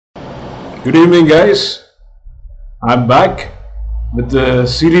Good evening, guys. I'm back with the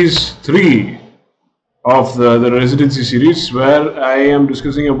series 3 of the residency series, where I am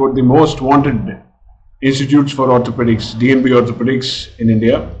discussing about the most wanted institutes for orthopedics, DNB Orthopaedics in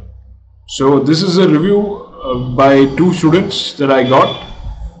India. So this is a review by 2 students that I got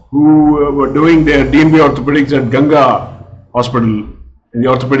who were doing their DNB Orthopaedics at Ganga Hospital in the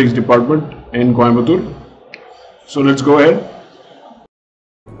orthopedics department in Coimbatore. So let's go ahead.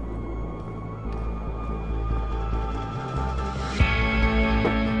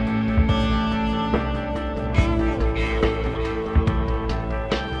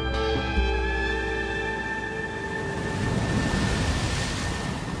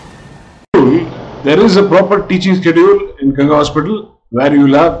 There is a proper teaching schedule in Ganga Hospital where you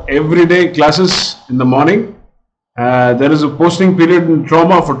will have everyday classes in the morning. There is a posting period in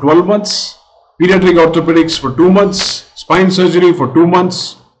trauma for 12 months, pediatric orthopedics for 2 months, spine surgery for 2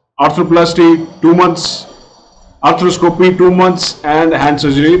 months, arthroplasty 2 months, arthroscopy 2 months, and hand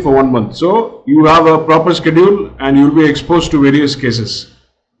surgery for 1 month. So you have a proper schedule and you will be exposed to various cases.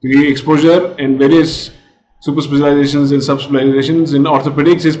 The exposure in various super specializations and subspecializations in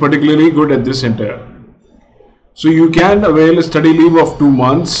orthopedics is particularly good at this center. So you can avail a study leave of 2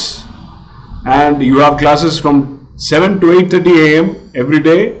 months, and you have classes from 7 to 8:30 AM every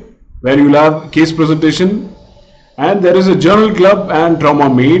day, where you will have case presentation, and there is a journal club and trauma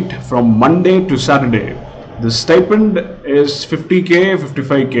meet from Monday to Saturday. The stipend is 50K,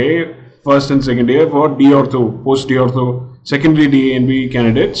 55K first and second year for D-Ortho, post-D-Ortho, secondary DNB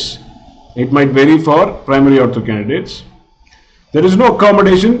candidates. It might vary for primary ortho candidates. There is no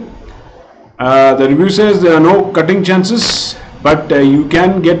accommodation. The review says there are no cutting chances, but you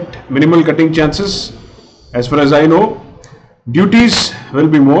can get minimal cutting chances. As far as I know, duties will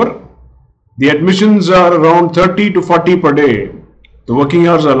be more. The admissions are around 30 to 40 per day. The working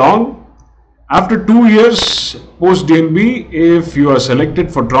hours are long. After 2 years post DNB, if you are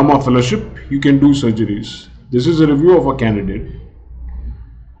selected for trauma fellowship, you can do surgeries. This is a review of a candidate.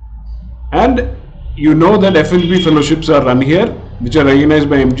 And you know that FLB fellowships are run here, which are recognized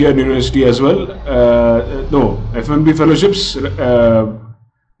by MGR University as well. FMB fellowships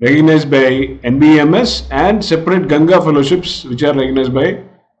recognized by NBMS, and separate Ganga fellowships which are recognized by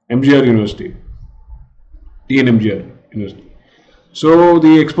MGR University, TNMGR University. So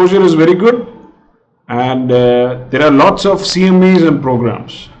the exposure is very good, and there are lots of CMEs and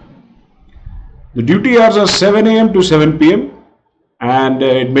programs. The duty hours are 7 AM to 7 PM. And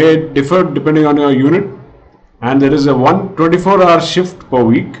it may differ depending on your unit, and there is a 24-hour shift per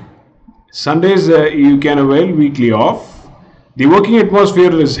week. Sundays you can avail weekly off. The working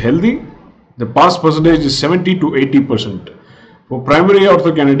atmosphere is healthy. The pass percentage is 70 to 80%. For primary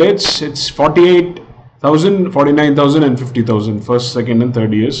ortho candidates, it's 48,000, 49,000 and 50,000 first, second and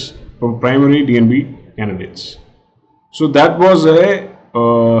third years for primary DNB candidates. So that was a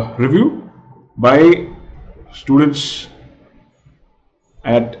review by students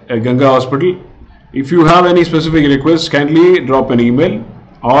at Ganga Hospital. If you have any specific requests, kindly drop an email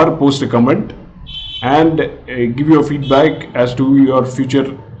or post a comment, and give your feedback as to your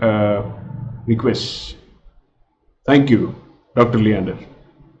future requests. Thank you, Dr. Leander.